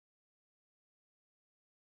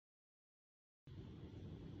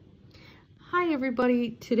Hi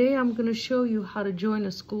everybody, today I'm going to show you how to join a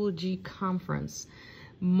Schoology conference.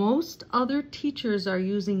 Most other teachers are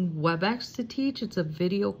using WebEx to teach. It's a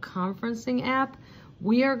video conferencing app.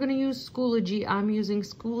 We are going to use Schoology. I'm using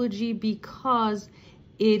Schoology because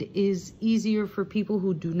it is easier for people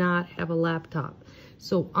who do not have a laptop.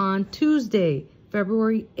 So on Tuesday,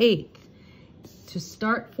 February 8th, to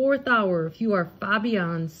start 4th hour, if you are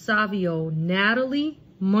Fabian, Savio, Natalie,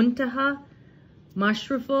 Muntaha,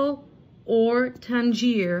 Mashraful, or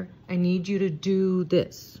Tangier, I need you to do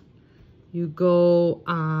this. You go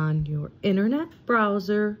on your internet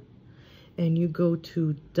browser and you go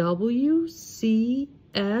to WCS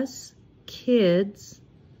Kids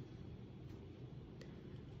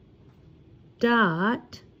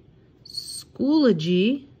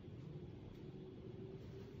 .schoology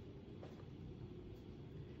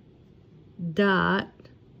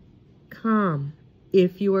 .com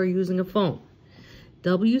if you are using a phone.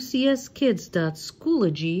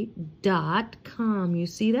 WCSkids.schoology.com. You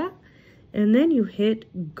see that? And then you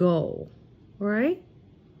hit go. All right?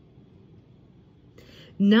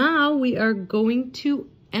 Now we are going to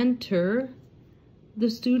enter the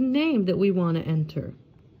student name that we want to enter.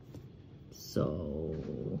 So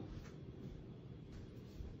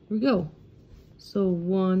here we go. So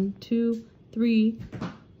 1, 2, 3,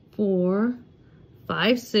 4,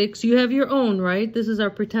 5, 6. You have your own, right? This is our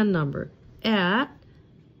pretend number. At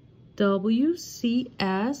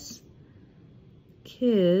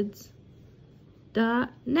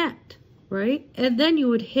WCSkids.net, right? And then you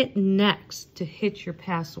would hit next to hit your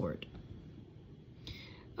password.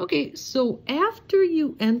 Okay, so after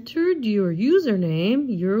you entered your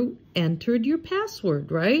username, you entered your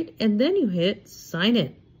password, right? And then you hit sign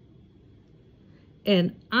in.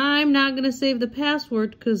 And I'm not going to save the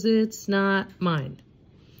password because it's not mine.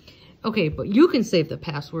 Okay, but you can save the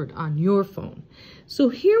password on your phone. So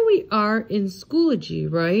here we are in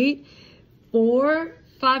Schoology, right? For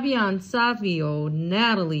Fabian, Savio,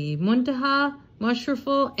 Natalie, Muntaha,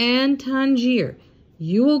 Mashraful, and Tangier.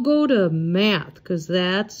 You will go to math because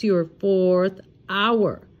that's your 4th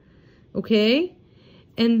hour. Okay?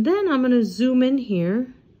 And then I'm going to zoom in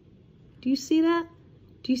here. Do you see that?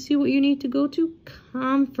 Do you see what you need to go to?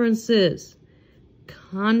 Conferences.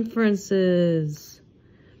 Conferences.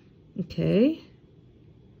 Okay.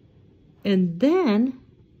 And then,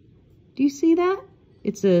 do you see that?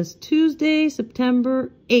 It says Tuesday,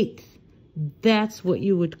 September 8th. That's what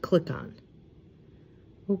you would click on.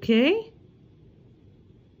 Okay?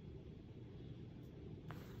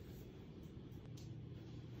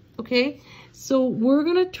 Okay, so we're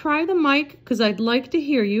going to try the mic because I'd like to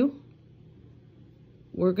hear you.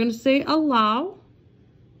 We're going to say allow.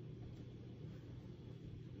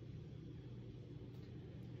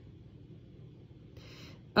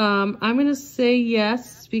 I'm going to say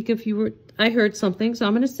yes. Speak if you were, I heard something, so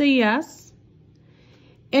I'm going to say yes.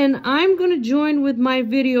 And I'm going to join with my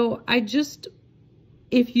video.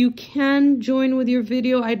 If you can join with your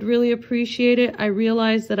video, I'd really appreciate it. I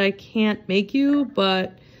realize that I can't make you,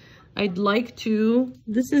 but I'd like to.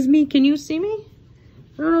 This is me. Can you see me?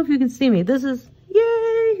 I don't know if you can see me. This is,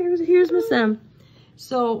 yay, here's Miss M.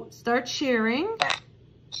 So start sharing.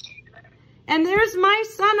 And there's my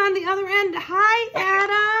son on the other end. Hi,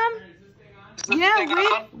 Adam.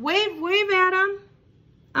 Yeah, wave, Adam.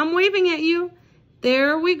 I'm waving at you.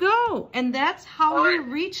 There we go. And that's how you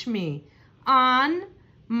reach me on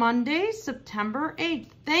Monday, September 8th.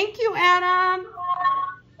 Thank you, Adam.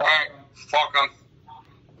 All right, welcome.